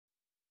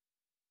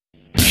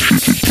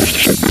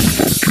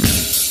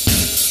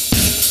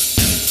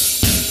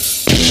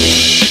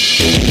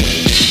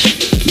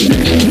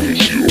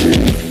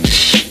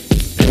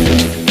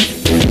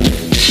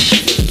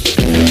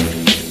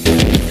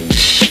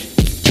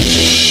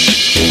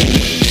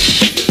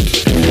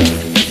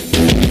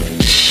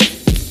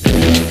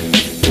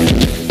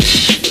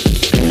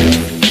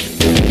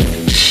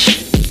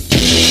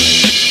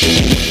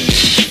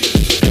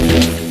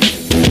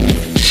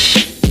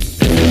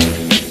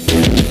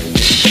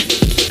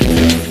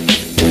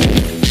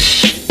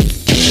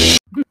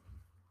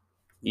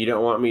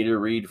don't want me to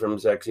read from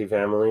Sexy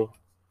Family?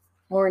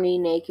 Horny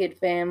Naked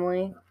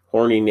Family.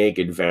 Horny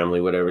Naked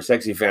Family, whatever.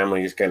 Sexy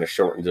Family just kind of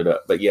shortens it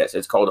up. But yes,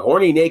 it's called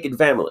Horny Naked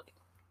Family.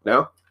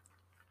 No?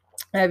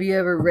 Have you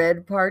ever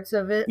read parts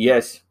of it?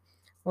 Yes.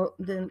 Well,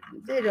 then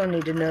they don't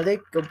need to know. They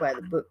can go buy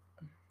the book.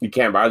 You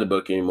can't buy the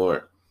book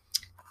anymore.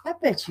 I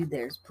bet you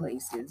there's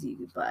places you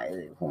could buy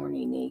the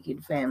Horny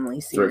Naked Family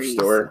series. Thrift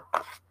store?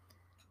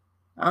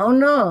 I don't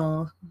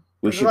know.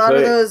 We should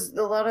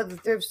a lot of the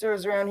thrift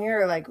stores around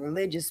here are like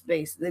religious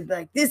space. They'd be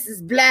like, "This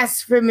is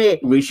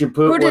blasphemy." We should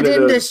put it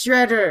in the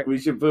shredder. We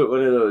should put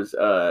one of those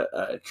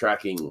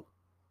tracking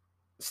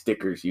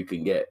stickers you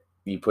can get.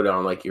 You put it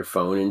on like your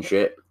phone and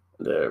shit.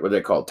 What are they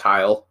called?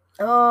 Tile.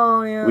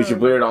 Oh yeah. We should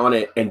put it on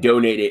it and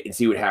donate it and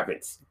see what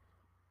happens.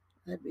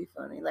 That'd be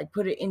funny. Like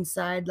put it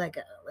inside like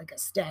a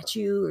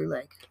statue or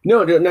like.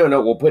 No.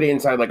 We'll put it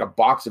inside like a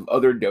box of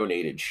other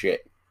donated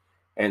shit.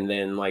 And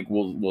then, like,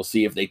 we'll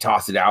see if they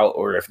toss it out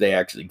or if they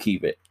actually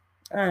keep it.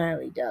 I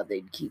highly doubt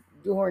they'd keep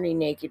the Horny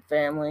Naked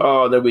Family.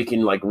 Oh, then we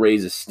can, like,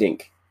 raise a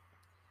stink.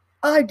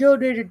 I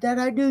donated that.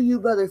 I do, you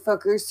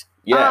motherfuckers.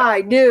 Yeah.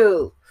 I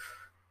do.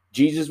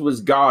 Jesus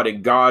was God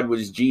and God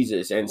was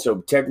Jesus. And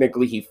so,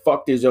 technically, he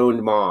fucked his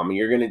own mom.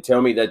 You're going to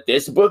tell me that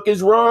this book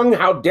is wrong?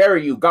 How dare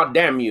you? God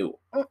damn you.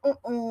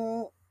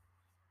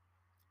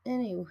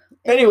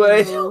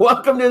 Anyways,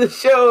 welcome to the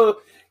show.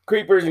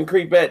 Creepers and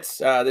Creepettes.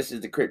 This is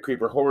the Crypt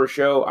Creeper Horror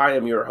Show. I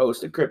am your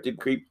host, the Cryptid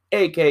Creep,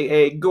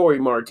 a.k.a. Gorey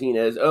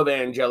Martinez of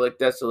Angelic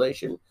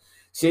Desolation,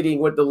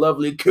 sitting with the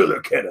lovely Killer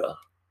Kenna.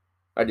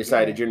 I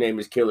decided your name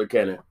is Killer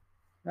Kenna.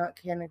 Not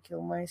Kenna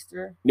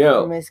Killmeister?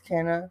 No. Miss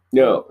Kenna?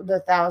 No. The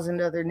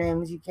 1,000 other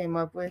names you came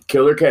up with?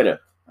 Killer Kenna.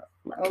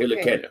 Okay.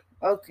 Killer Kenna.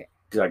 Okay.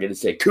 Because I get to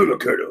say Killer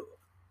Kenna.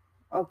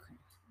 Okay.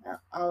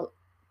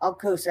 I'll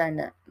co-sign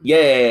that.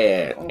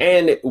 Yeah.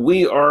 And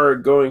we are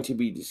going to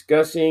be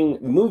discussing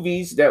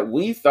movies that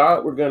we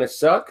thought were going to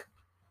suck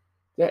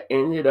that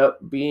ended up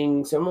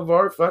being some of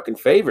our fucking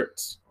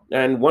favorites.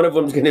 And one of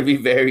them is going to be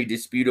very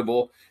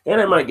disputable. And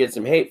I might get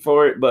some hate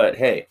for it, but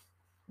hey.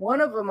 One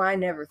of them I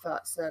never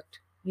thought sucked.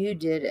 You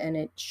did, and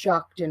it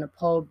shocked and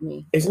appalled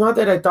me. It's not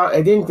that I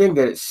didn't think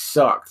that it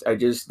sucked. I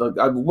just,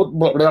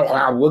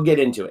 we'll get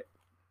into it.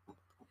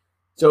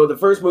 So the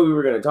first movie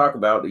we're going to talk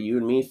about that you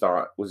and me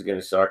thought was going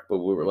to suck, but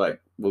we were like,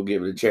 we'll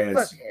give it a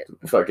chance.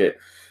 Fuck it.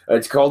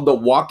 It's called The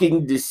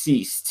Walking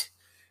Deceased.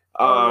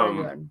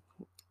 So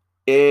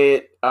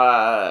it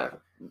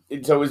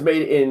was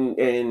made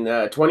in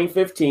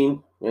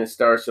 2015, and it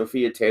stars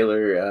Sophia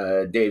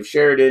Taylor, Dave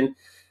Sheridan,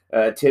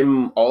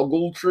 Tim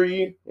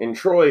Ogletree, and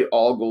Troy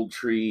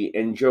Ogletree,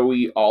 and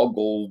Joey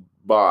Oglesby.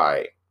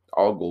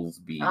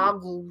 A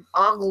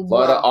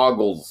lot of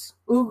ogles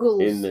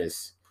in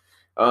this.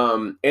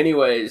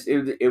 Anyways,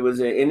 it was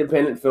an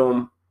independent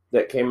film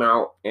that came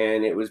out,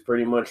 and it was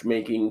pretty much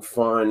making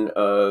fun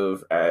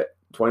of at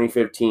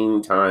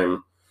 2015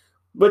 time,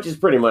 which is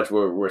pretty much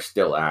where we're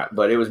still at,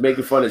 but it was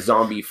making fun of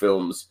zombie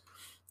films.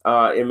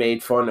 It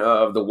made fun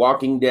of The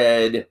Walking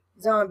Dead,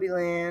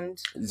 Zombieland,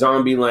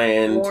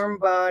 Warm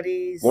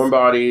Bodies,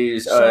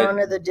 Shaun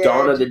of the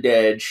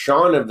Dead,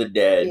 Shaun of the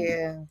Dead,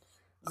 yeah,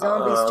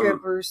 Zombie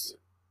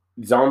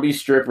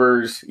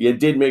strippers. You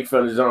did make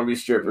fun of zombie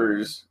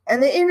strippers.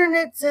 And the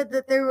internet said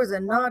that there was a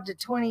nod to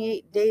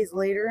 28 Days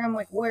Later. I'm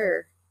like,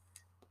 where?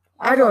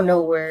 I don't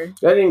know where.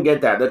 I didn't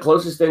get that. The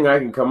closest thing I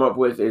can come up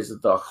with is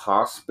The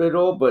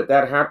Hospital, but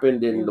that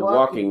happened in The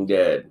Walking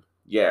Dead.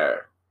 Yeah,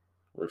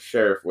 where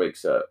Sheriff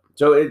wakes up.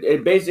 So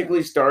it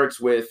basically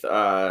starts with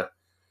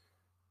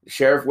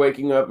Sheriff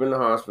waking up in the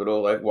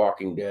hospital like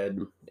Walking Dead.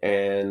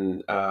 And,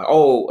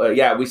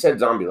 we said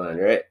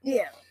Zombieland, right?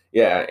 Yeah.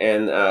 Yeah,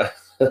 and...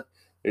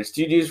 There's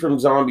two dudes from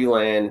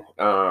Zombieland.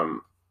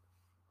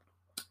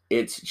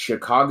 It's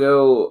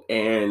Chicago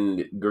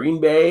and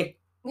Green Bay.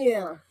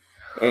 Yeah.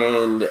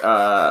 And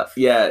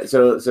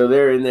so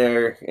they're in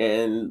there,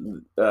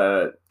 and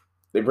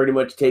they pretty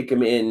much take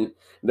him in.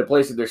 The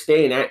place that they're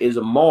staying at is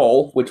a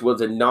mall, which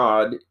was a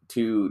nod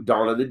to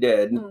Dawn of the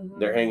Dead. Mm-hmm.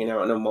 They're hanging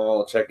out in a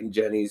mall, checking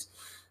Jenny's.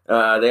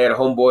 They had a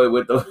homeboy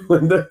with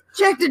the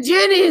check the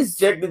Jenny's.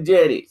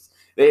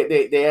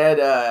 They had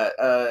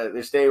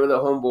they're staying with a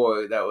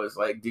homeboy that was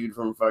like dude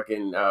from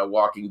fucking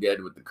Walking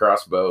Dead with the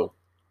crossbow.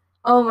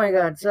 Oh my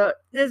god! So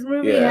this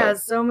movie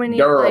has so many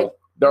Daryl.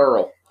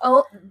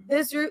 Oh,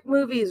 this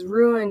movie has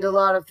ruined a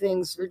lot of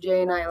things for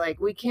Jay and I.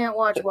 Like we can't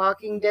watch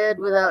Walking Dead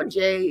without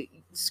Jay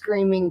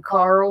screaming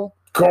Carl,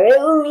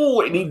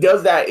 and he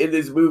does that in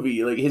this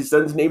movie. Like his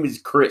son's name is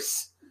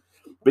Chris,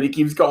 but he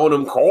keeps calling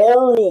him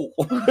Carl.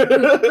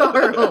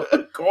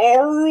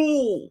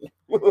 Carl.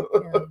 Yeah.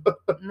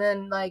 And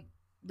then like.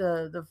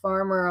 The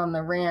farmer on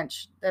the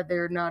ranch that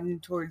they're nodding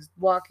towards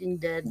Walking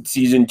Dead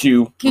season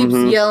 2 keeps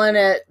yelling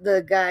at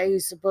the guy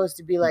who's supposed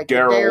to be like the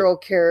Daryl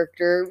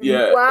character.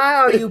 Yeah.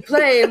 Wow, you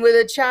playing with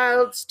a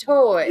child's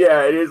toy?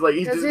 Yeah, it is like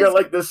he's just got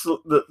like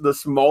the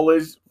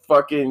smallest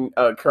fucking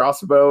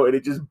crossbow, and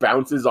it just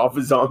bounces off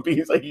of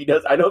zombies like he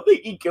does. I don't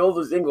think he kills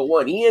a single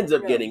one. He ends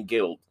up getting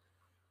killed.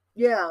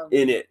 Yeah.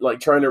 In it, like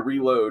trying to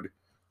reload.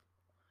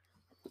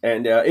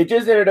 And it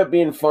just ended up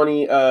being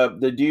funny.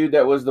 The dude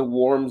that was the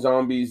warm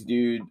zombies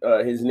dude,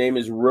 his name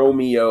is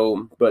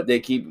Romeo, but they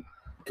keep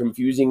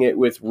confusing it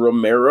with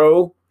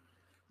Romero.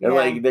 And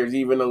like, there's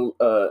even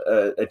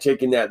a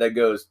chick in that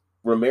goes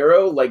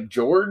Romero, like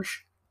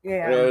George.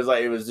 Yeah. And it was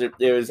like it was,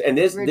 and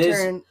this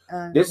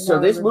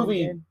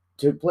movie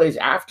took place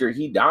after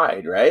he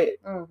died, right?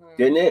 Mm-hmm.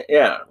 Didn't it?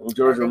 Yeah,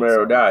 George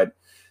Romero died.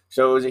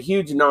 So it was a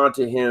huge nod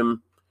to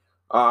him.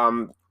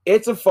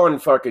 It's a fun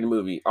fucking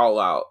movie, all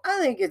out. I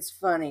think it's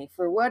funny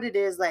for what it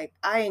is. Like,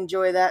 I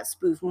enjoy that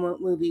spoof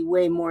movie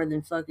way more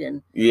than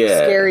fucking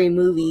Scary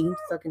Movie.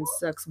 Fucking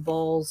sucks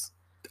balls.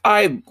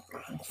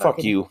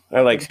 Fuck you.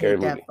 I like Scary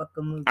Movie.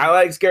 I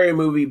like Scary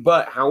Movie,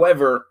 but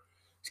however,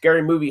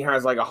 Scary Movie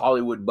has like a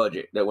Hollywood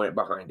budget that went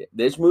behind it.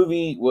 This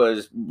movie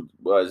was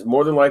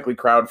more than likely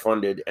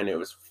crowdfunded, and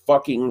it's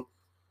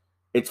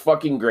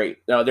fucking great.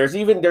 Now there's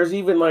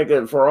even like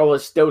for all the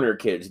stoner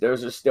kids,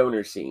 there's a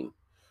stoner scene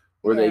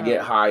where they get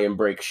high and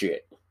break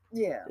shit.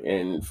 Yeah.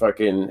 And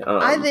fucking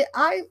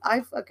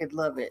I fucking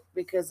love it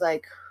because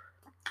like,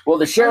 well,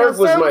 The Sheriff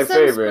was my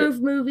favorite. Some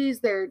spoof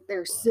movies, they're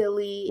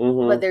silly,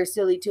 but they're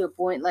silly to a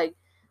point. Like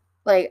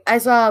I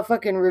saw a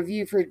fucking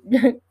review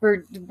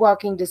for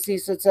Walking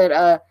Deceased that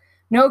said,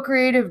 no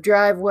creative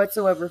drive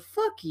whatsoever.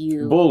 Fuck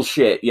you.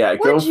 Bullshit. Yeah.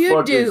 Go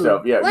fuck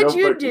yourself. Yeah. What'd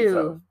you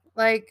do?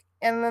 Like,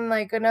 and then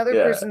like another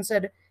person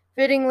said,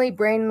 fittingly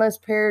brainless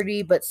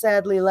parody, but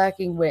sadly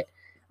lacking wit.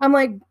 I'm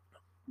like,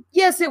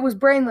 yes, it was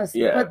brainless,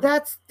 but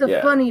that's the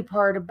funny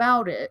part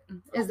about it,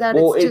 is that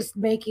it's just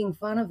making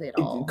fun of it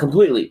all.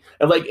 Completely.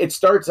 And like, it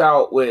starts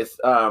out with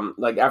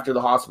like after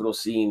the hospital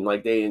scene,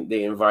 like they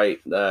invite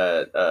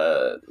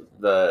the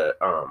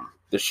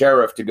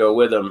sheriff to go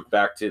with them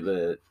back to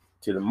the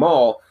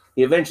mall.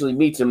 He eventually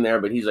meets him there,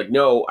 but he's like,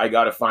 no, I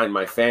gotta find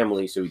my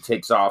family. So he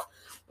takes off.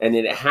 And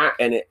then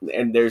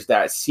and there's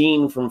that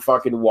scene from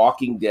fucking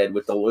Walking Dead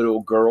with the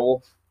little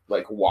girl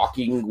like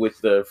walking with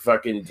the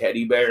fucking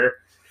teddy bear.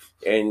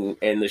 And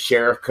the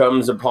sheriff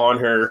comes upon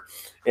her,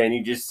 and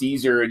he just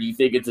sees her, and you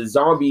think it's a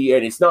zombie,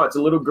 and it's not. It's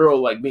a little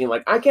girl, like being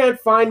like, "I can't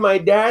find my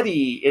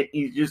daddy."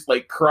 He just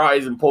like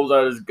cries and pulls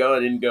out his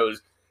gun and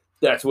goes,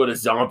 "That's what a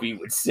zombie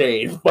would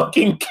say," and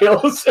fucking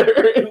kills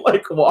her and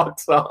like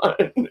walks on.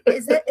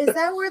 Is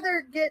that where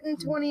they're getting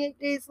 28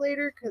 Days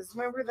Later? Because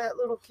remember that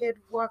little kid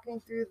walking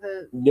through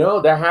the?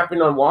 No, that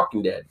happened on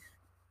Walking Dead.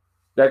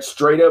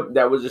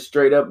 That was a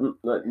straight up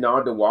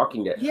nod to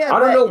Walking Dead. Yeah, I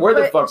don't know where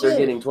the fuck they're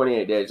getting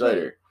 28 Days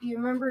Later. You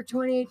remember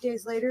 28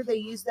 Days Later? They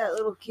used that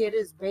little kid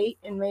as bait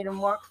and made him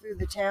walk through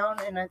the town,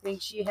 and I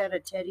think she had a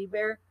teddy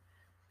bear.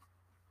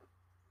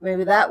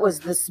 Maybe that was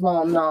the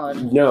small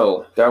nod.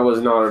 No, that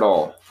was not at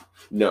all.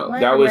 No,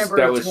 that was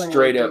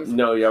straight up.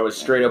 No, that was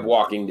straight up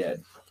Walking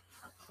Dead.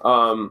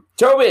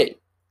 Toby,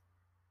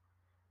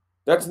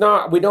 that's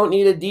not. We don't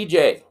need a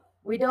DJ.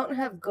 We don't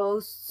have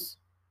ghosts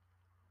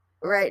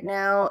right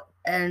now.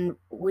 And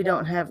we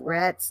don't have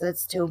rats.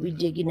 That's Toby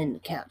digging in the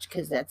couch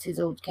because that's his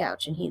old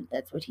couch, and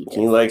that's what he does.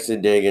 He likes to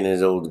dig in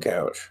his old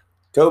couch.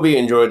 Toby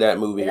enjoyed that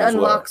movie as well. It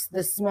unlocks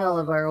the smell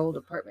of our old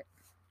apartment.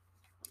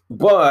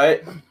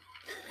 But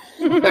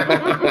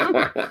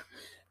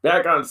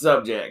back on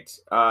subject,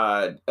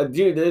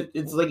 dude,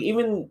 it's like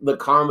even the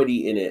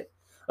comedy in it,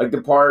 like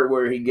the part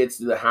where he gets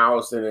to the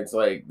house and it's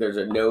like there's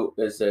a note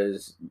that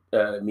says,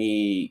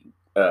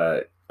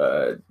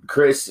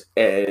 Chris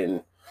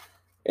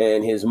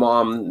and his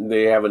mom,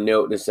 they have a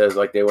note that says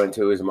like they went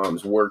to his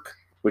mom's work,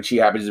 which she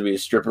happens to be a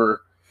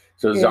stripper.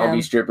 So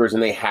zombie strippers,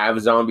 and they have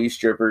zombie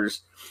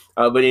strippers.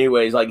 But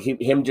anyways, like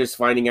him just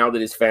finding out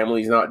that his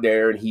family's not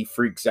there, and he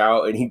freaks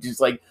out, and he just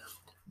like,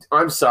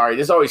 I'm sorry,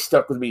 this always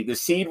stuck with me. The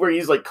scene where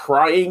he's like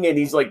crying and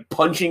he's like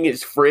punching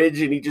his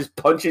fridge, and he just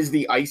punches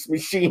the ice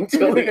machine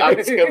till the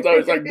ice comes out.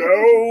 It's like,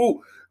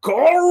 no,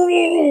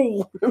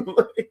 Carl.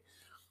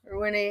 Or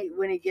when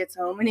he gets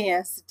home and he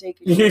has to take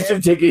a shit. He has to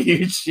take a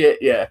huge shit,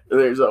 yeah.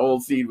 There's a whole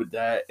scene with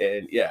that,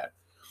 and yeah.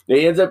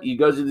 He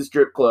goes to the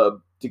strip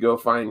club to go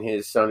find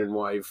his son and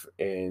wife,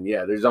 and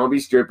yeah, there's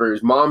zombie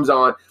strippers. Mom's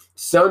on,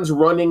 son's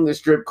running the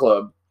strip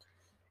club,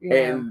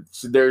 and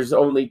so there's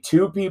only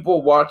two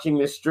people watching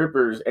the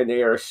strippers, and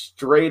they are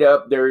straight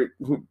up, they're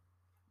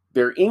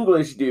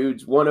English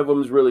dudes. One of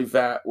them's really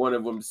fat, one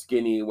of them's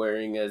skinny,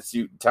 wearing a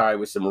suit and tie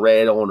with some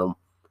red on them.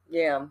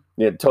 Yeah.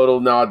 Yeah, total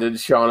nod to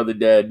Shaun of the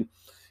Dead.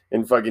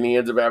 And fucking he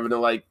ends up having to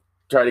like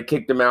try to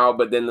kick them out,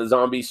 but then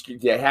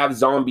they have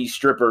zombie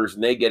strippers,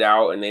 and they get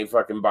out and they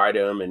fucking bite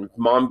him, and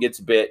mom gets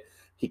bit.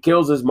 He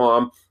kills his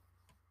mom,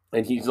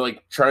 and he's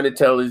like trying to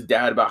tell his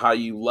dad about how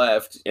you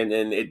left, and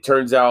then it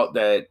turns out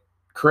that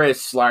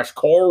Chris /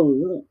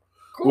 Carl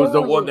was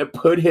the one that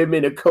put him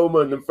in a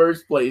coma in the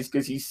first place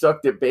because he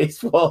sucked at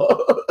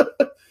baseball.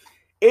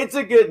 It's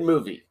a good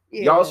movie.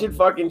 Yeah. Y'all should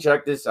fucking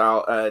check this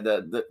out.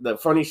 The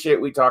funny shit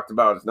we talked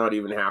about is not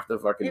even half the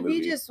fucking movie.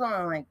 If you just want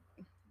to like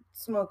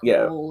smoke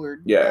a bowl or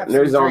and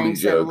there's zombie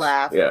jokes.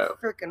 Laugh,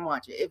 freaking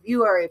watch it. If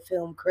you are a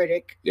film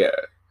critic,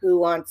 who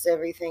wants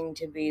everything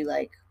to be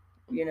like,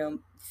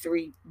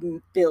 $3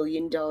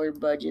 billion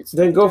budgets,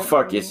 then go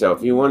fuck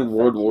yourself. You want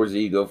World War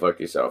Z, go fuck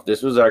yourself.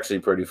 This was actually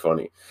pretty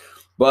funny.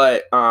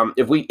 But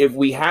if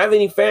we have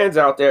any fans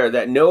out there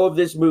that know of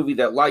this movie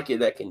that like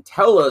it, that can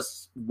tell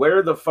us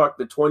where the fuck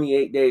the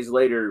 28 days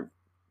later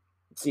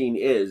scene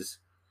is,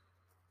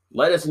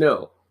 let us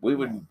know. We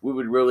would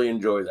really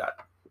enjoy that.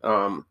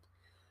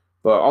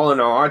 But all in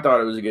all, I thought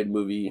it was a good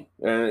movie.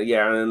 And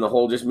and the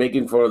whole just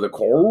making fun of the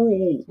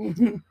coral.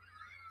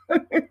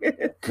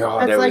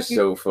 God, that was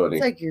so funny.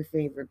 It's like your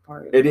favorite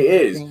part. It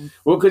is.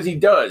 Well, because he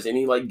does, and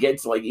he like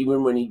gets like,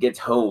 even when he gets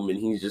home and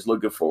he's just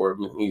looking for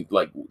him, and he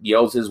like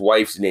yells his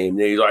wife's name,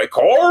 and he's like,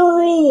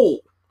 Carl.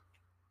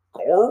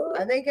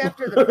 I think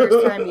after the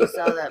first time you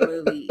saw that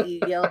movie, you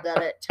yelled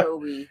that at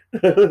Toby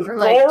for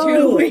like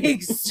 2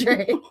 weeks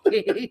straight.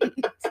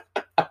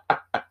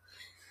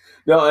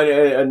 No,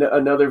 and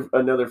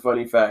another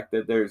funny fact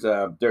that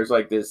there's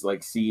like this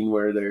like scene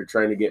where they're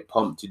trying to get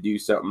Pumped to do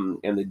something,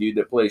 and the dude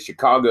that plays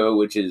Chicago,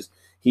 which is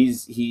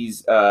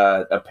he's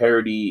a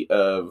parody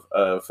of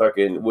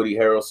fucking Woody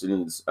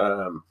Harrelson's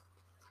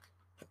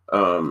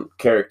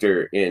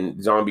character in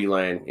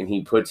Zombieland, and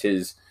he puts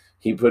his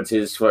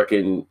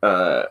fucking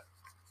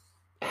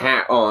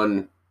hat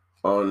on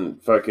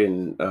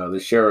fucking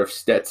the sheriff's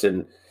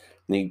Stetson.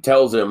 And he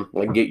tells him,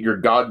 like, get your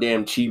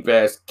goddamn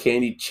cheap-ass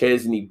Candy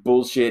Chesney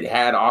bullshit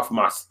hat off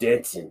my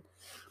Stetson.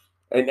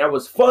 And that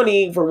was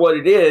funny for what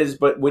it is,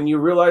 but when you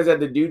realize that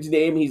the dude's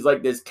name, he's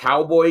like this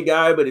cowboy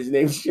guy, but his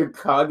name's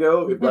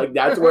Chicago, like,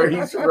 that's where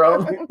he's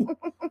from.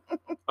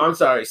 I'm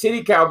sorry.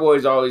 City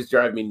cowboys always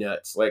drive me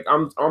nuts. Like,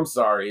 I'm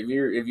sorry.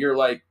 If you're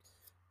like,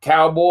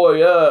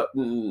 cowboy up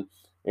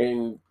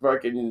and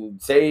fucking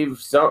save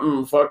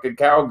something, fucking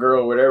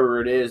cowgirl, whatever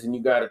it is, and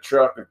you got a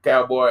truck, a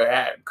cowboy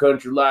hat,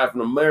 country life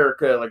in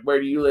America, like, where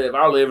do you live?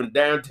 I live in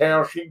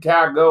downtown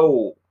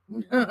Chicago.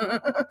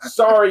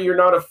 Sorry, you're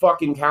not a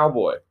fucking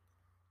cowboy.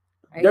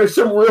 There's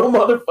some real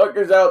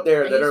motherfuckers out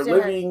there that are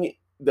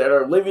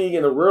living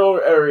in the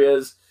rural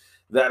areas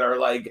that are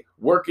like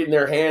working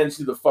their hands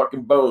to the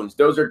fucking bones.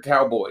 Those are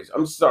cowboys.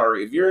 I'm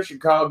sorry. If you're in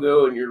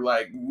Chicago and you're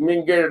like,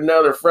 me get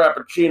another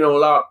Frappuccino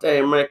latte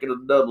and make it a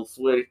double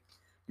sweetie,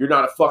 you're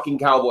not a fucking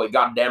cowboy,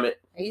 god damn it.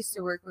 I used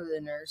to work with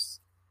a nurse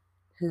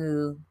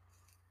who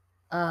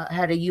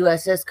had a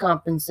USS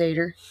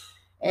compensator.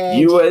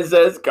 And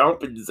USS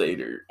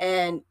compensator.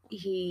 And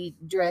he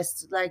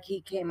dressed like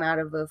he came out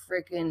of a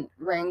freaking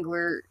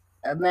Wrangler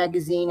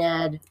magazine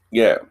ad.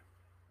 Yeah.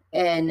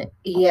 And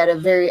he had a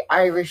very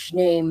Irish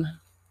name.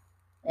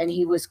 And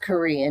he was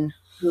Korean,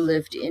 who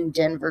lived in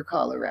Denver,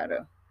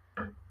 Colorado.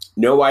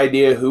 No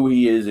idea who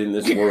he is in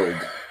this world.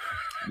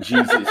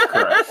 Jesus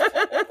Christ.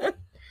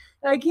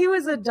 Like, he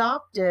was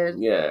adopted.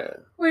 Yeah.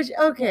 Which,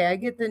 okay, I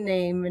get the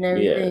name and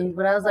everything. Yeah.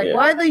 But I was like,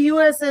 why the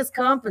USS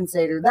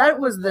Compensator? That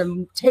was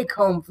the take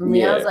home for me.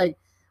 Yeah. I was like,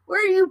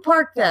 where do you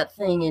park that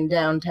thing in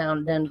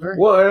downtown Denver?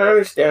 Well, I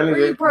understand where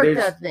do you park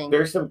that thing?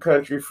 There's some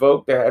country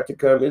folk that have to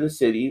come to the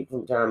city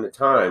from time to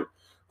time.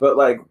 But,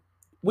 like,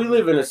 we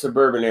live in a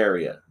suburban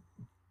area.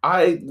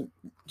 I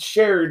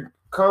shared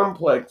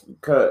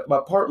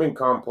apartment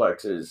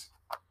complexes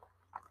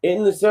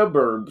in the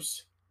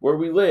suburbs where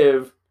we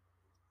live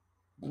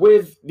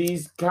with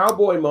these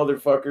cowboy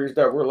motherfuckers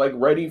that were like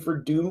ready for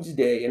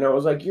doomsday. And I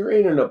was like, you're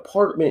in an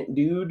apartment,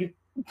 dude.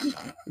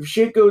 If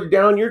shit goes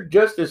down, you're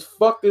just as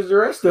fucked as the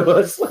rest of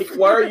us. Like,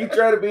 why are you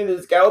trying to be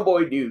this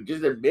cowboy dude?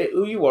 Just admit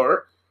who you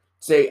are.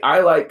 Say,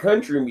 I like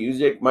country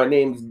music. My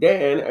name's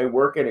Dan. I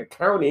work in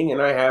accounting and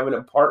I have an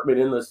apartment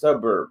in the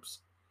suburbs.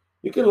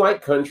 You can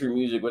like country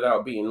music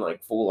without being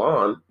like full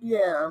on.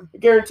 Yeah. I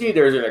guarantee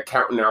there's an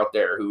accountant out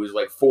there who is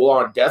like full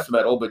on death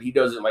metal, but he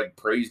doesn't like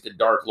praise the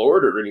Dark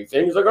Lord or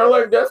anything. He's like, I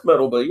like death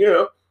metal, but you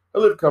know, I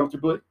live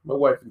comfortably. My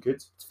wife and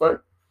kids. It's fine.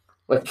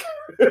 Like,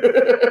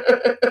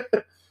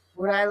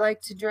 would I like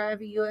to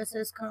drive a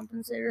USS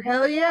Compensator?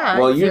 Hell yeah.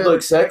 Well, you'd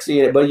look sexy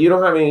in it, but you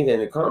don't have anything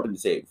to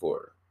compensate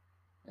for.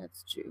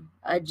 That's true.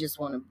 I just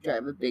want to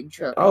drive a big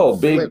truck. Oh,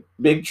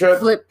 big truck?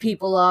 Flip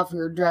people off who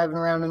are driving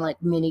around in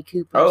like Mini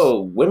Coopers.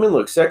 Oh, women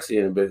look sexy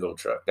in a big old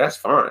truck. That's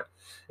fine.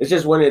 It's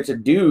just when it's a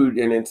dude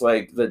and it's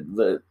like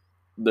the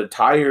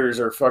tires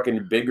are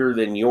fucking bigger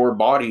than your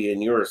body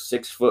and you're a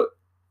 6 foot,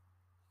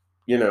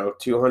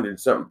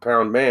 200-something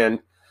pound man.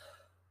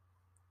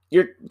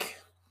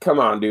 Come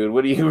on, dude.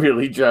 What are you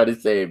really trying to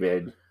say,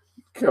 man?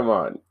 Come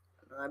on.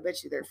 I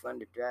bet you they're fun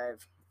to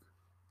drive.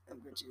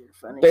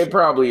 They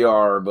probably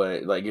are,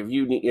 but like if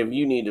you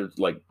need to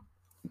like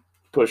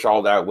push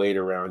all that weight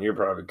around, you're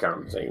probably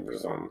compensating for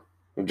something.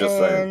 I'm just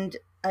saying.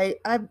 And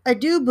I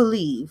do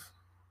believe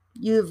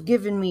you've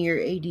given me your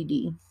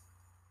ADD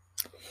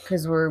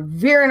because we're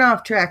veering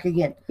off track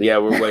again. Yeah,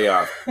 we're way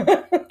off.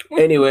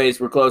 Anyways,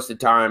 we're close to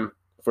time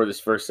for this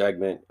first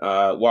segment.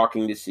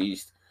 Walking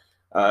Deceased.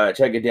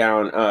 Check it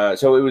down.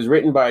 So it was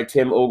written by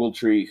Tim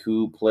Ogletree,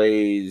 who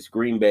plays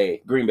Green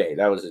Bay. Green Bay,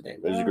 that was his name.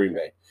 It was Green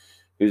Bay.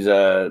 Who's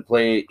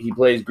he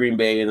plays Green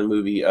Bay in the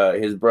movie.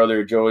 His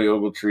brother Joey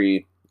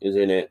Ogletree is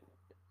in it,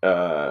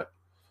 and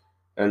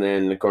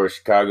then of course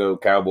Chicago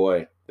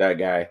Cowboy, that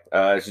guy.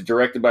 It's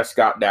directed by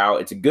Scott Dow.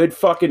 It's a good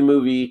fucking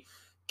movie.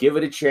 Give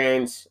it a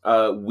chance.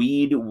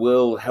 Weed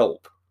will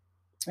help.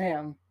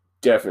 Yeah,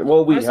 definitely.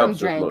 Well, weed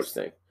helps with most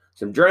things.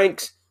 some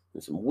drinks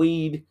and some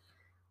weed.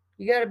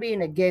 You got to be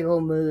in a giggle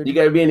mood. You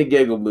got to be in a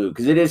giggle mood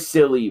because it is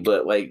silly,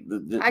 but like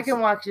I can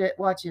watch it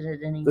at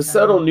any time. The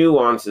subtle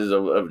nuances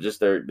of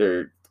just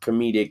their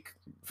comedic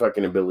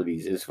fucking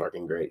abilities is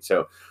fucking great.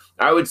 So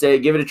I would say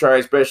give it a try,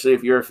 especially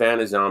if you're a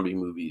fan of zombie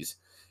movies.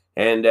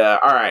 And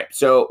all right,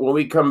 so when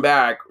we come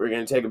back, we're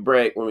gonna take a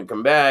break. When we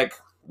come back,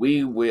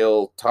 we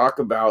will talk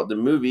about the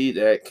movie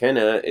that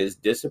Kenna is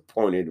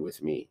disappointed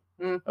with me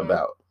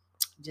about.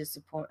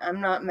 Disappointed.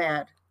 I'm not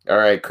mad. All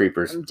right,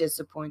 creepers. I'm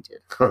disappointed.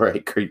 All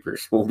right,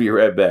 creepers. We'll be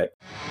right back.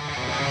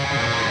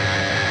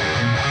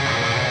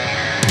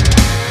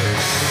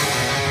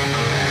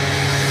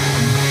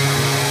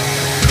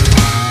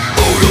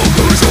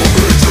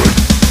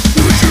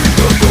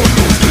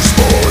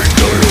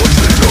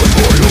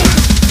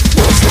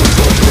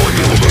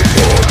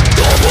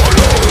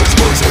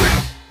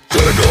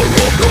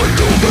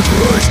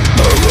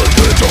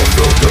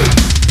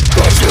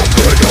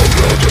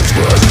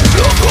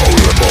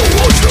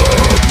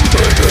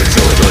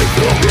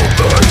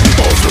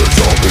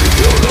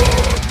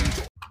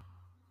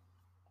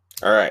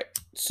 All right,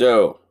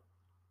 so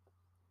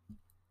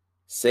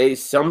say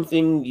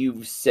something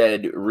you've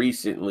said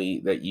recently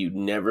that you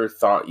never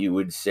thought you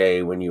would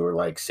say when you were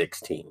like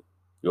 16.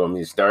 You want me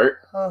to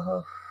start?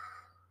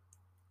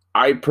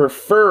 I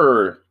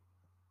prefer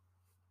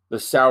the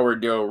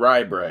sourdough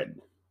rye bread.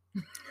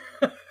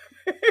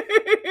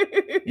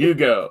 You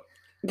go.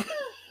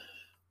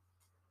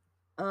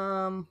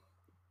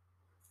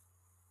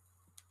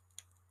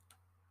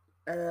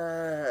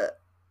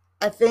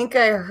 I think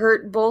I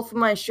hurt both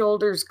my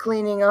shoulders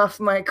cleaning off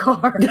my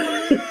car.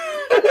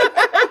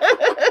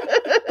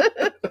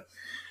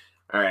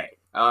 All right.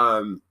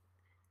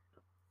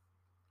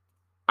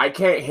 I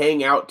can't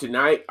hang out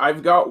tonight.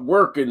 I've got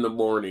work in the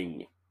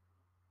morning.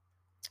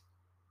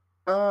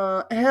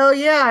 Hell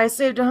yeah, I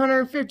saved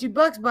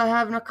 $150 by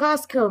having a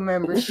Costco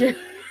membership.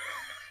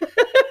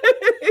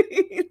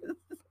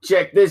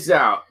 Check this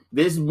out.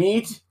 This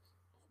meat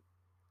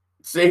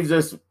saves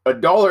us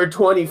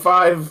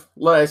 $1.25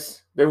 less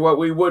than what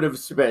we would have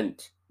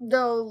spent.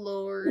 Oh,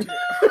 Lord.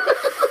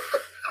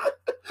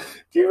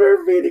 Do you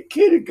ever be a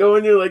kid and go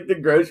into like the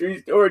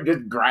grocery store and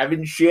just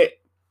grabbing shit?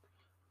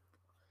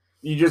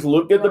 You just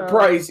looked at the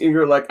price and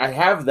you're like, I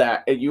have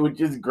that. And you would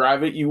just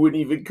grab it. You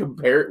wouldn't even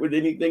compare it with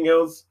anything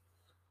else.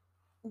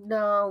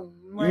 No.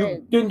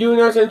 You've been doing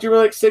that since you were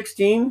like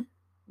 16?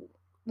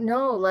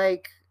 No,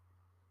 like,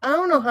 I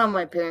don't know how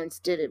my parents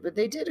did it, but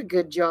they did a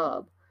good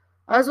job.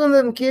 I was one of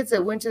them kids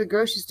that went to the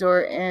grocery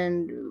store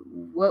and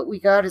what we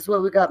got is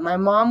what we got. My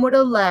mom would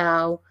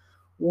allow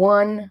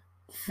one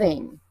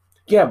thing.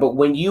 Yeah, but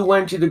when you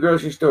went to the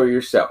grocery store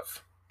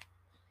yourself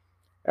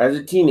as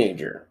a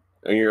teenager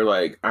and you're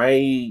like,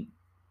 I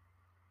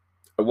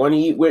want to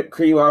eat whipped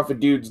cream off a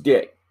dude's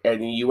dick,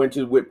 and you went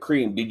to whipped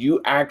cream, did you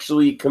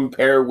actually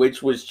compare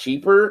which was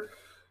cheaper?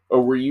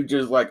 Or were you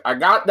just like, I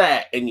got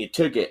that, and you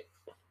took it?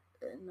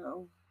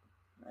 No.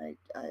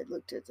 I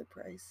looked at the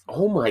price.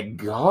 Oh my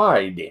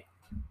God.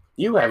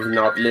 You have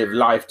not lived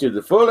life to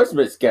the fullest,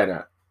 Miss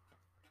Kenna.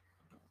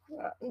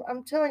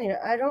 I'm telling you,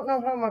 I don't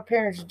know how my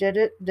parents did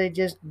it. They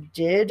just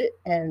did,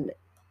 and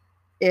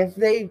if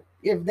they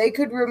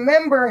could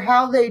remember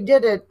how they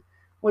did it,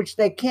 which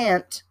they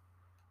can't,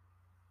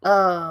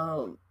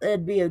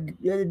 it'd be a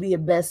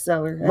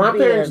bestseller. My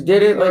parents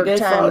did it like they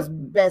fought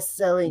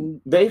best-selling.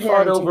 They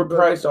fought over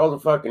price all the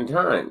fucking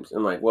times,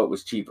 and like what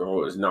was cheap and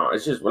what was not.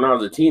 It's just when I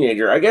was a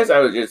teenager, I guess I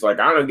was just like,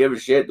 I don't give a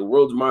shit. The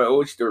world's my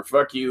oyster.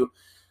 Fuck you.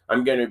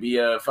 I'm gonna be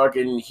a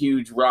fucking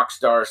huge rock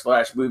star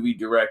 / movie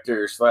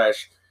director /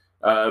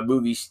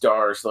 movie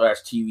star /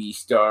 TV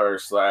star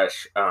 /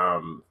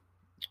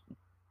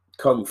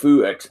 kung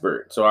fu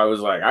expert. So I was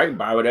like, I can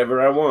buy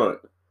whatever I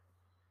want.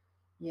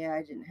 Yeah,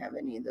 I didn't have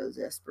any of those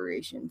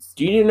aspirations.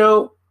 Do you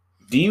know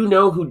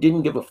who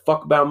didn't give a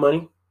fuck about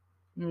money?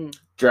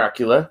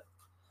 Dracula.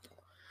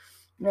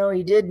 No,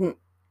 he didn't.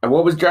 And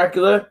what was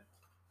Dracula?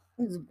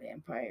 He was a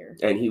vampire.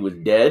 And he was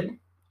dead?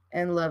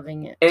 And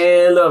loving it.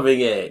 And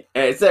segue.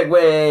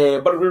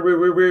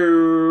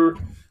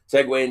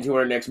 Segue into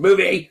our next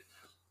movie.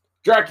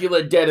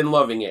 Dracula, dead and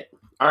loving it.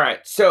 All right.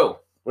 So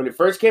when it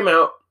first came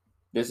out,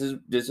 this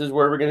is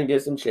where we're gonna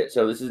get some shit.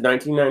 So this is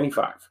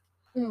 1995.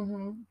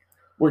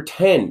 We're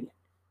 10.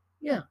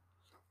 Yeah.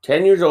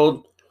 10 years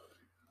old.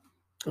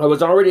 I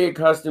was already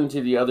accustomed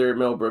to the other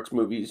Mel Brooks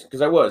movies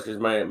because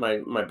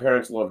my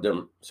parents loved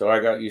them, so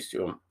I got used to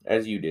them,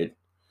 as you did.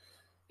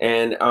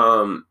 And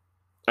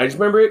I just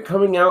remember it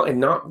coming out and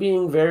not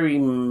being very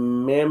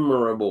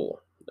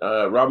memorable.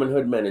 Robin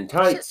Hood Men in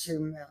Tights. Shut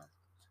your mouth.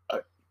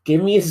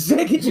 Give me a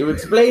second to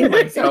explain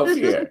myself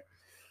here.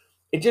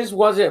 It just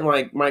wasn't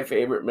like my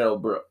favorite Mel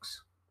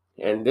Brooks.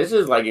 And this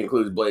is like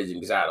includes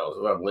Blazing Saddles.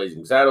 Well,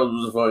 Blazing Saddles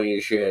was funny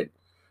as shit,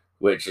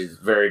 which is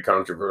very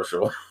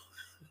controversial.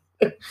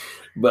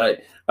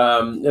 But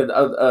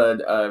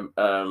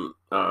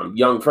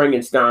Young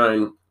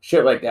Frankenstein,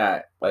 shit like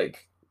that.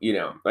 Like, you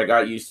know, I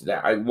got used to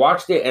that. I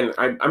watched it and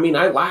I mean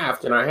I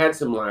laughed and I had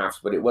some laughs,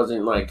 but it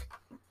wasn't like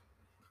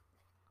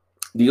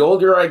the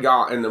older I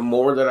got and the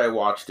more that I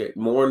watched it,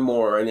 more and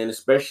more, and then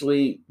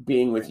especially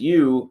being with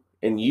you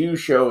and you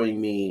showing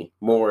me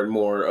more and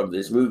more of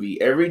this movie,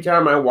 every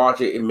time I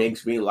watch it, it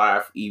makes me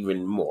laugh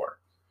even more.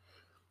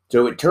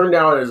 So it turned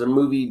out as a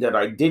movie that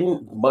I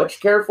didn't much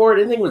care for. I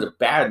didn't think it was a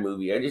bad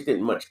movie. I just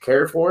didn't much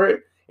care for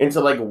it. Into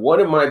like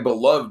one of my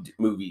beloved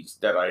movies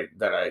that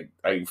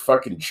I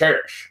fucking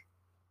cherish.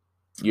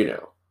 You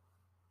know.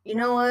 You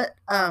know what?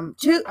 I'm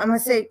gonna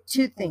say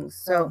two things.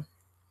 So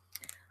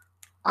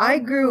I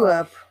grew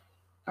up.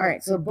 All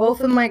right, so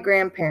both of my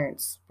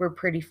grandparents were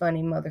pretty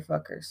funny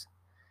motherfuckers.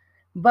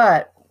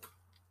 But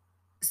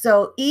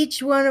so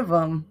each one of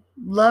them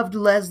loved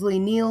Leslie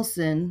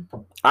Nielsen.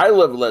 I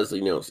love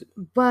Leslie Nielsen.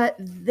 But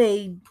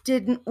they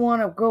didn't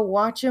want to go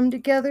watch them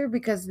together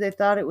because they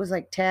thought it was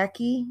like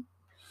tacky.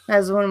 That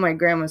was one of my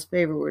grandma's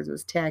favorite words,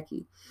 was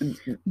tacky.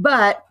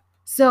 But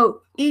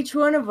so each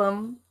one of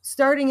them,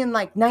 starting in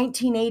like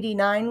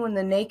 1989 when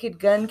The Naked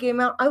Gun came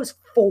out, I was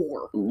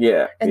 4.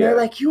 Yeah. And they're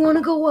like, you want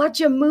to go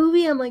watch a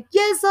movie? I'm like,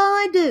 yes,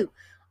 I do.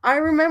 I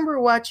remember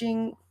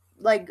watching,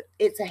 like,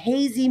 it's a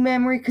hazy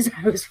memory because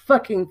I was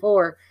fucking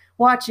 4,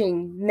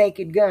 watching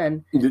Naked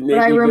Gun. But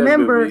I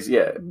remember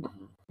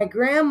my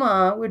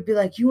grandma would be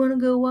like, you want to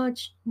go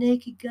watch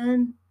Naked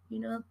Gun?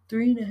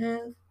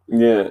 3.5.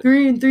 Yeah.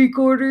 3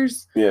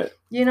 3/4. Yeah.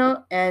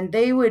 And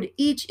they would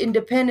each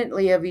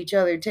independently of each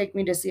other take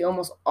me to see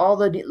almost all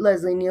the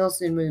Leslie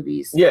Nielsen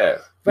movies. Yeah.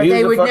 But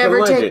they would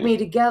never take me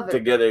together.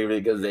 Together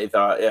because they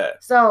thought, yeah.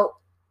 So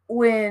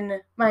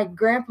when my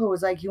grandpa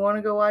was like, you want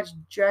to go watch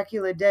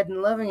Dracula Dead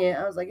and Loving It?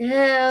 I was like,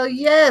 hell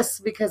yes,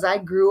 because I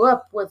grew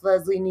up with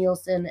Leslie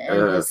Nielsen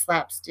and his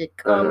slapstick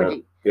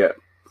comedy. Yeah.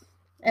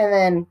 And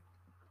then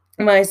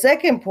my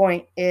second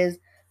point is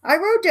I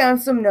wrote down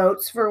some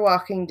notes for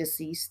Walking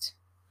Deceased.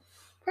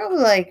 Probably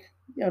like,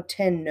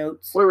 10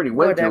 notes. We already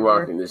went through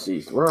Walking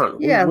Deceased. We're on.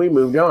 Yeah. We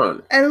moved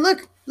on. And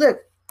look, the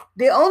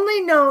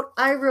only note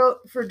I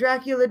wrote for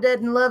Dracula Dead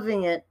and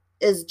Loving It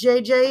is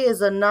JJ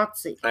is a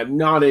Nazi. I'm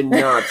not a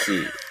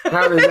Nazi.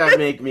 How does that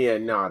make me a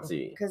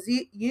Nazi? Because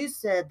you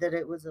said that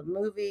it was a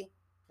movie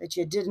that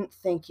you didn't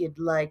think you'd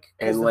like.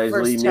 And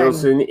Leslie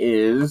Nielsen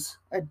is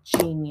a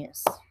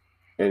genius.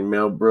 And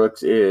Mel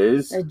Brooks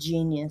is a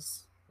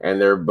genius. And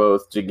they're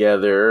both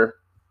together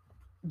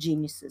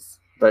geniuses.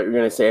 But you're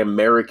going to say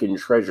American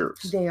treasures.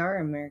 They are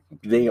American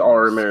treasures. They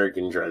are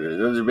American treasures.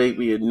 Those make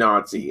me a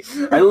Nazi.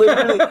 I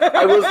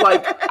was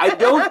like, I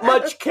don't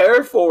much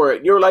care for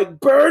it. You're like,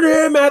 burn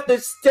him at the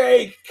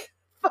stake.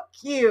 Fuck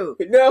you.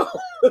 No.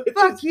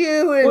 Fuck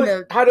you.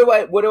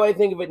 What do I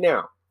think of it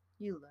now?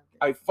 You love it.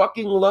 I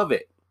fucking love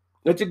it.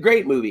 It's a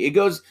great movie.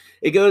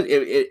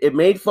 It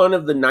made fun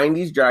of the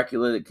 90s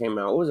Dracula that came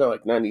out. What was that,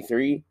 like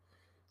 93?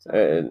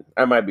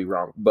 I might be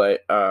wrong,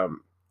 but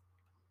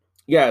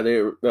yeah,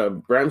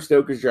 Bram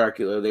Stoker's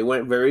Dracula. They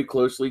went very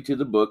closely to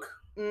the book.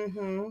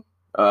 Mm-hmm.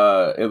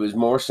 It was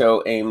more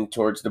so aimed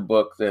towards the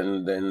book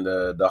than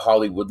the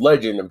Hollywood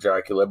legend of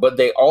Dracula, but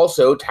they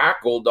also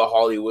tackled the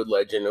Hollywood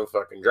legend of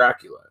fucking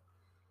Dracula.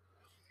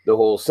 The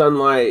whole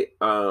sunlight,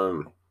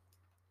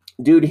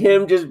 dude,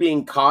 him just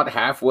being caught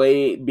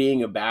halfway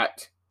being a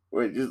bat.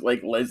 Where it's just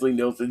like Leslie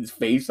Nielsen's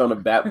face on a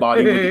bat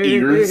body with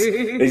ears.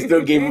 They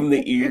still gave him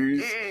the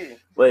ears.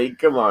 Like,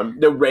 come on.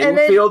 The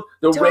Renfield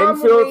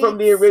from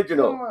the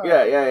original.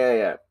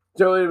 Yeah.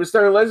 So it was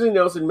starring Leslie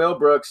Nielsen, Mel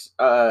Brooks,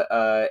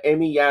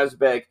 Amy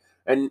Yazbek,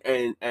 and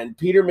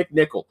Peter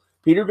McNichol.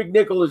 Peter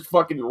McNichol is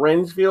fucking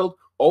Renfield.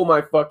 Oh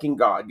my fucking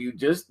god, dude!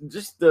 Just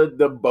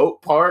the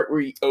boat part where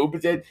he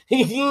opens it.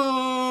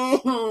 Why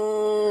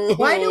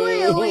do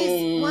I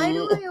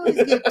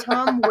always get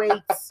Tom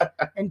Waits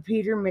and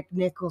Peter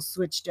McNichol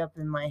switched up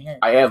in my head?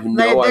 I have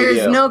no idea.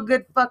 There's no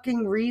good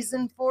fucking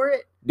reason for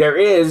it. There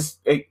is.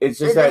 It's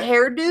just that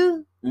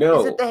hairdo.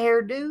 No. Is it the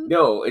hairdo?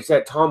 No, it's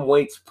that Tom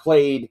Waits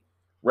played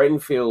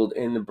Renfield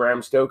in the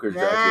Bram Stoker's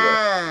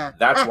Dracula.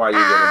 That's why you're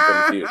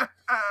getting confused.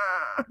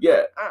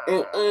 Yeah.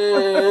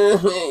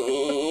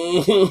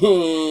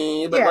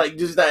 But like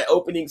just that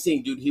opening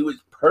scene, dude, he was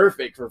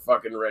perfect for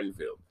fucking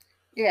Renfield.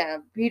 Yeah,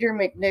 Peter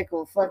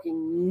McNichol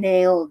fucking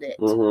nailed it.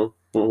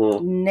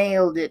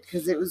 Nailed it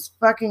because it was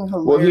fucking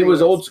hilarious. Well,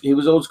 he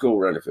was old school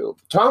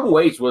Renfield. Tom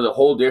Waits was a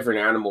whole different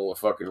animal of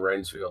fucking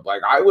Renfield.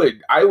 Like I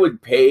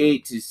would pay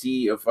to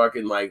see a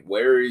fucking like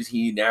where is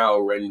he now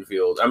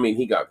Renfield. I mean,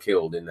 he got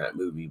killed in that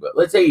movie, but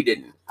let's say he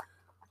didn't.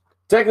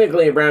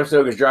 Technically, in Bram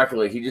Stoker's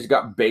Dracula, he just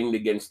got banged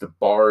against the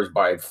bars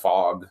by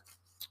fog.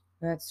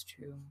 That's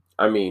true.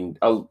 I mean,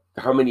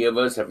 how many of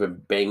us have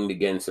been banged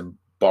against the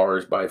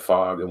bars by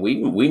fog, and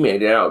we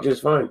made it out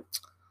just fine.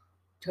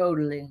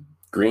 Totally.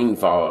 Green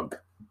fog.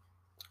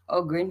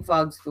 Oh, green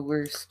fog's the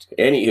worst.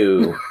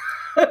 Anywho,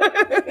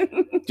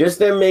 just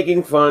them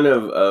making fun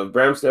of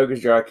Bram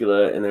Stoker's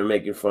Dracula, and they're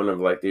making fun of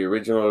like the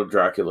original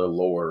Dracula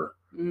lore.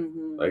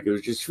 Mm-hmm. Like it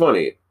was just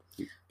funny.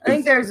 I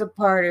think there's a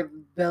part of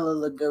Bela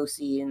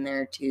Lugosi in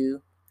there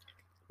too.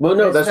 Well,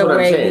 no, that's what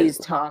I'm saying. The way he's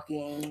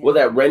talking. Well,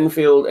 that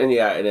Renfield and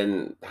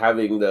then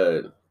having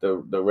the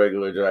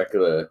regular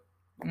Dracula.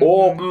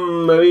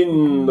 Mm-hmm.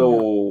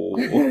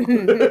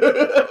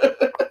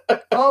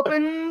 Oh,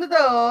 open the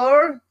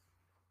door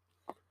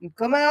and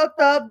come out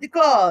of the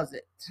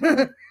closet.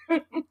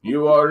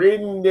 You are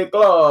in the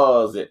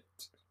closet.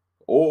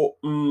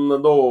 Open the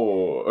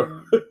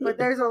door. But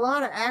there's a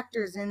lot of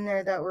actors in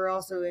there that were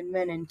also in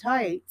Men in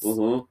Tights.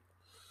 Mm-hmm.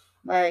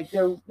 Like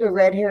the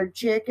red-haired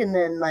chick, and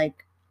then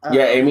like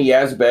Amy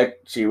Yazbek.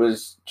 She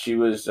was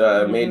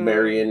Maid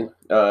Marian.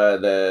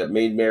 The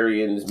Maid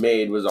Marian's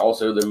maid was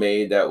also the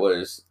maid that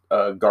was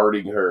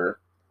guarding her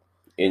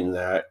in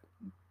that.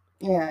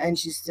 Yeah, and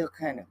she's still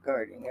kind of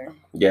guarding her.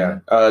 Yeah.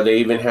 They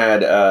even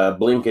had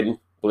Blinken.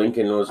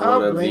 Blinken was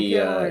one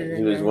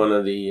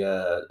of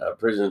the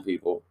prison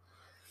people.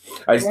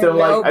 I still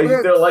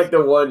like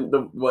the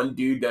one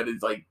dude that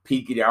is like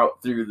peeking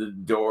out through the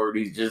door, and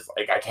he's just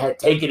like, I can't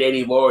take it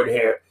anymore in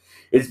here.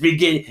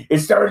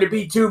 It's starting to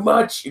be too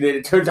much. And then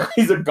it turns out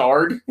he's a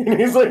guard, and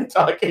he's like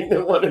talking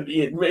to one of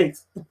the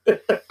inmates.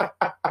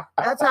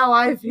 That's how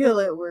I feel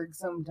at work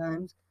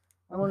sometimes.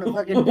 I want to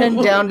fucking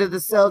bend down to the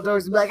cell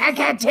doors and be like, I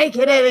can't take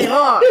it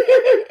anymore.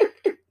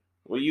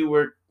 Well, you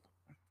work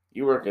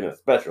in a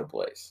special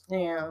place.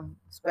 Yeah,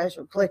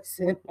 special place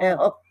in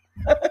hell.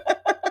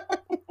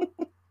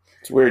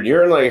 It's weird.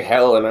 You're in like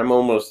hell, and I'm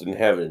almost in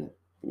heaven.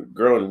 We're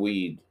growing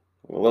weed.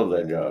 I love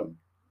that job.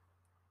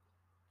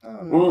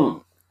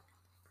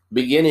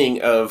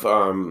 Beginning of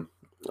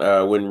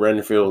when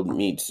Renfield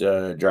meets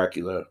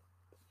Dracula,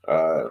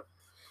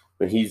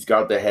 when he's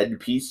got the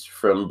headpiece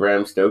from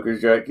Bram Stoker's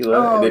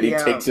Dracula, and then he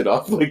takes it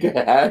off like a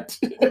hat.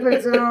 He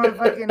puts it on a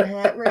fucking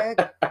hat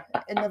rack,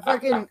 and the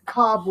fucking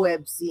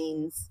cobweb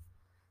scenes.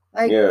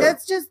 Like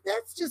that's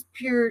just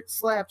pure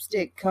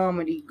slapstick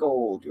comedy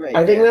gold, right?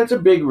 I think that's a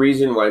big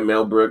reason why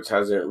Mel Brooks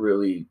hasn't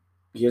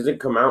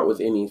come out with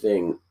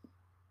anything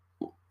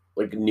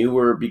like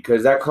newer,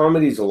 because that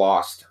comedy's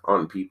lost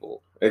on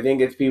people. I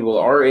think it's people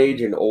our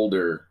age and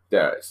older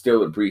that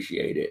still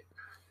appreciate it.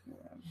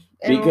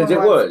 Because it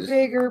was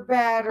bigger,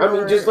 badder. I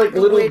mean, just like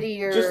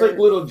wittier.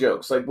 little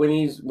jokes, like when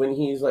he's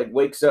like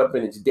wakes up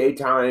and it's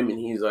daytime and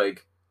he's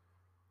like,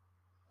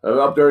 I'm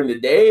up during the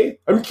day,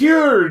 I'm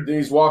cured. And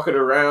he's walking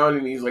around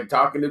and he's like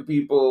talking to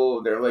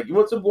people. They're like, you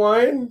want some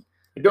wine?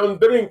 I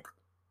don't drink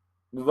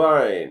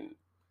wine.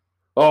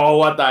 Oh,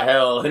 what the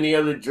hell? And he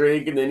has a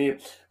drink, and then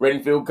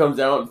Renfield comes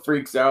out and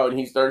freaks out, and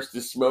he starts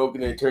to smoke,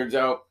 and then it turns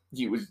out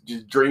he was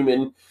just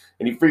dreaming,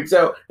 and he freaks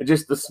out. And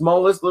just the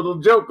smallest little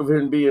joke of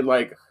him being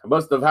like, I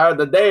must have had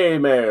the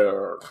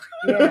daymare.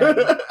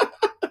 Yeah.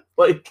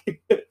 Like,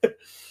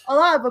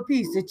 I'll have a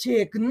piece of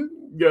chicken.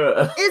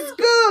 Yeah. It's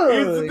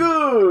good. It's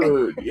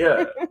good.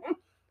 Yeah.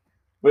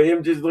 But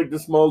him just like the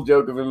small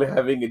joke of him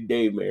having a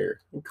daymare.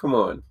 Come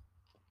on.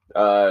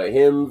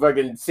 Him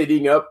fucking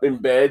sitting up in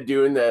bed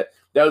doing that.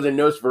 That was a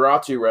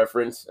Nosferatu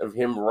reference of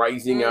him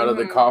rising out of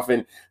the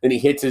coffin. Then he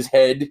hits his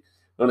head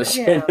on a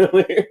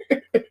chandelier.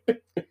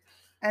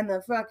 And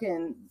the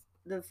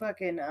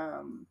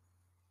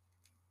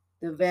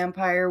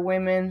vampire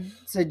women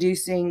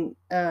seducing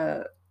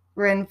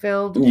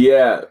Renfield.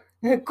 Yeah.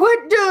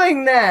 Quit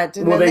doing that.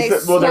 And they're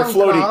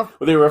floating. Well,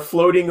 they were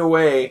floating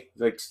away.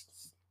 Like,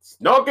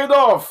 knock it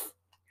off.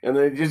 And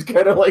they just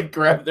kind of like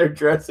grabbed their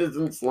dresses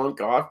and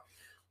slunk off.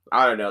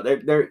 I don't know.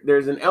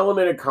 There's an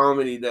element of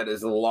comedy that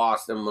is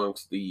lost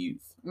amongst the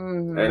youth.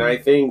 Mm-hmm. And I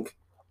think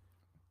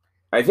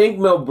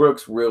Mel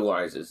Brooks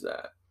realizes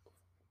that.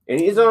 And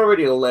he's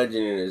already a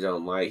legend in his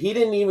own right. He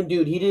didn't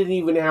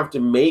even have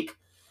to make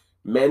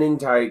Men in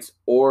Tights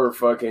or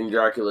fucking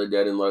Dracula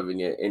Dead and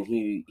Loving It, and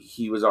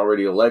he was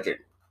already a legend.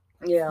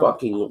 Yeah.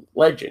 Fucking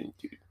legend,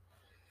 dude.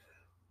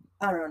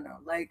 I don't know.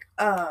 Like,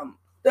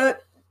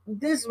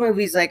 this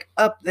movie's like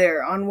up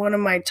there on one of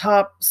my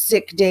top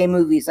sick day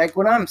movies. Like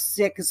when I'm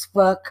sick as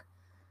fuck,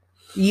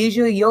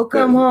 usually you'll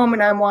come home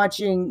and I'm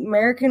watching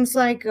American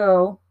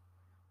Psycho,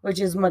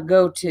 which is my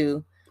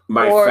go-to.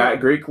 My Fat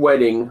Greek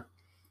Wedding,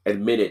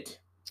 admit it.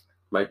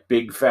 My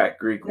Big Fat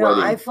Greek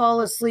Wedding. I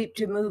fall asleep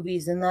to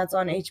movies, and that's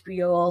on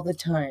HBO all the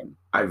time.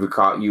 I've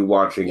caught you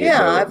watching it.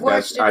 Yeah, I've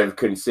watched it. I've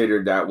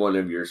considered that one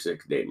of your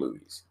 6-day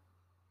movies.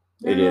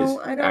 No, it is.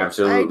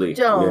 Absolutely. I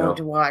don't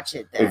watch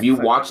it. If you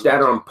watch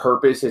that on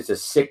purpose, it's a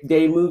sick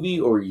day movie,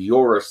 or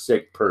you're a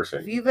sick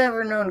person. If you've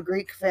ever known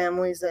Greek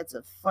families, that's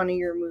a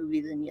funnier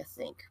movie than you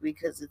think,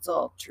 because it's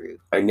all true.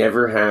 I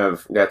never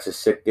have. That's a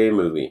sick day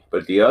movie.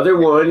 But the other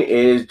one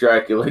is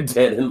Dracula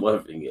Dead and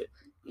Loving It.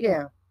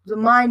 Yeah.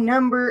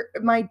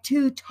 My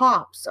two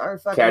tops are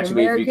fucking Catch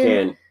American. Me If You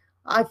Can.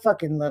 I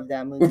fucking love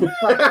that movie.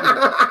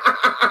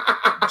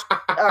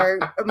 Are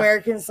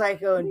American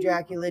Psycho and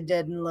Dracula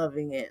Dead and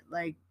Loving It.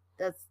 Like,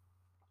 that's...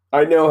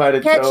 I know how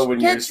to tell when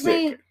you're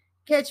sick.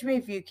 Catch Me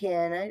If You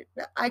Can.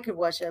 I could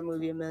watch that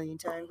movie a million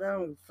times. I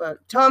don't give a fuck.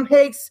 Tom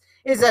Hanks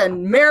is an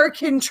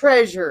American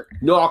treasure.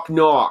 Knock,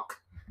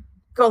 knock.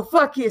 Go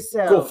fuck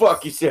yourself. Go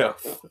fuck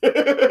yourself.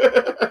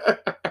 I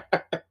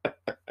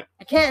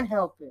can't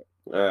help it.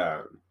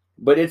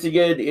 But it's a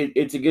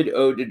good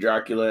ode to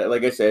Dracula.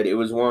 Like I said, it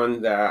was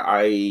one that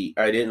I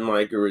didn't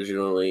like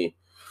originally.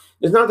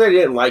 It's not that I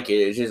didn't like it.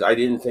 It's just I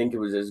didn't think it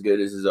was as good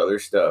as his other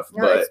stuff.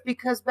 No, it's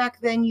because back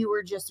then you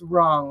were just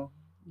wrong.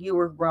 You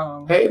were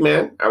wrong. Hey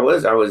man, I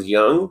was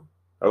young.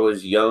 I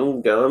was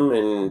young, dumb,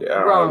 and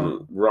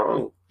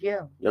wrong.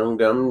 Yeah. Young,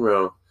 dumb, and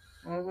wrong.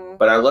 Mm-hmm.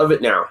 But I love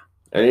it now.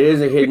 And it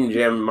is a hidden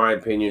gem, in my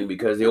opinion,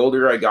 because the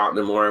older I got,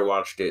 the more I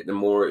watched it, the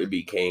more it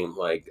became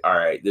like, all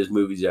right, this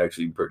movie's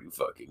actually pretty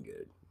fucking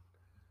good.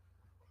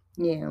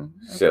 Yeah. Okay.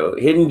 So,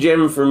 hidden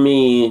gem for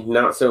me,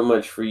 not so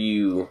much for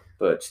you,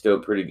 but still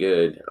pretty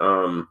good.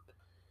 I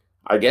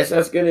guess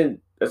that's gonna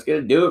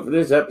do it for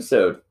this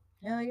episode.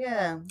 Hell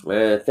yeah.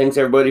 Thanks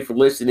everybody for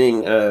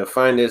listening.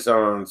 Find us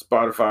on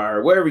Spotify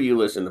or wherever you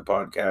listen to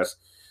podcasts.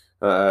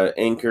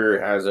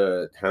 Anchor has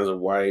a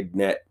wide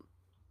net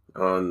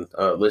on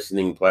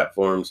listening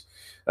platforms.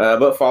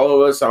 But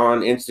follow us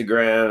on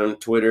Instagram,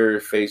 Twitter,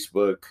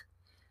 Facebook.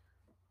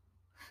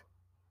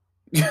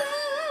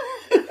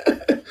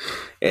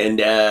 And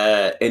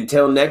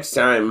until next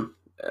time,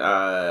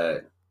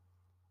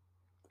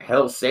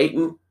 Hell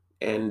Satan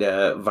and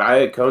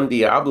Via con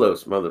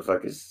Diablos,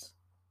 motherfuckers.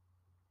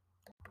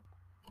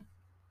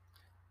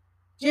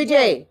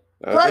 JJ,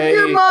 plug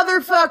your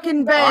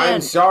motherfucking band.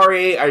 I'm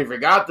sorry, I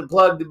forgot to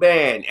plug the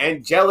band.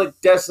 Angelic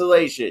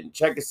Desolation.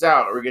 Check us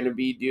out. We're going to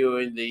be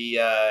doing the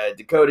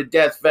Dakota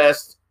Death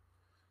Fest.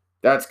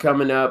 That's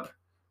coming up.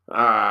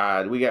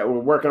 We're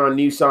working on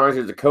new songs.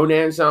 There's a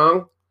Conan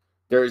song.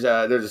 There's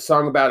a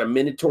song about a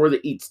minotaur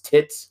that eats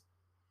tits.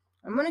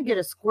 I'm going to get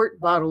a squirt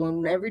bottle,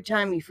 and every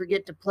time you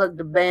forget to plug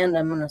the band,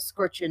 I'm going to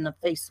squirt you in the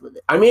face with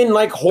it. I'm in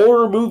like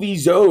horror movie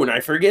zone. I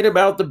forget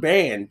about the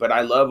band, but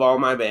I love all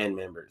my band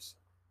members.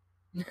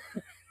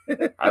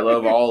 I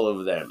love all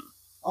of them.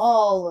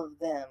 All of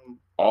them.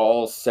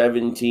 All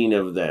 17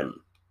 of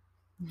them.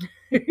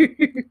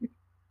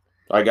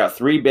 I got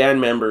 3 band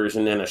members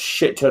and then a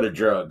shit ton of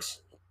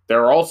drugs.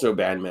 They're also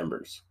band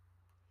members.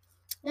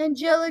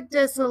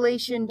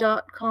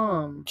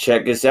 AngelicDesolation.com.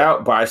 Check us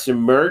out. Buy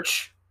some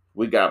merch.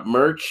 We got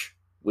merch.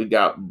 We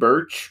got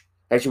birch.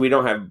 Actually, we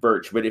don't have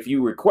birch, but if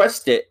you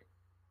request it,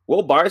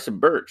 we'll buy some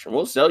birch and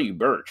we'll sell you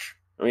birch.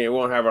 I mean, it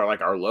won't have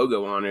our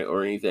logo on it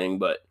or anything,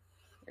 but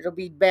it'll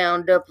be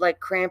bound up like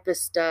Krampus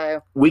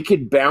style. We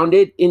could bound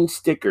it in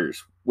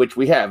stickers, which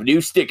we have.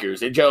 New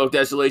stickers. Angelic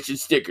Desolation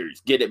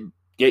stickers. Get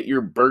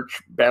your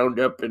birch bound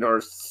up in our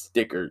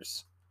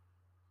stickers.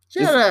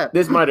 Shut up.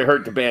 This might have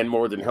hurt the band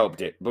more than helped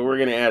it, but we're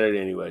going to add it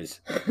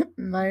anyways.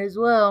 Might as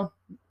well.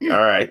 All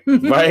right.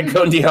 Via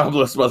con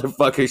Diablos,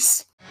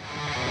 motherfuckers.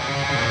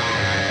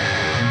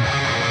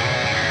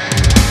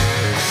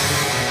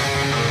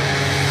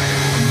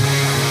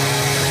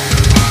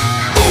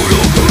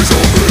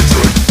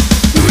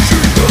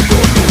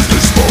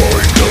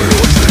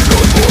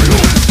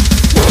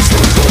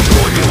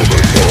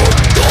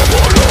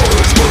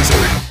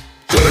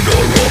 Take a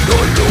rock, I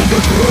know the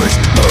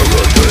Christ.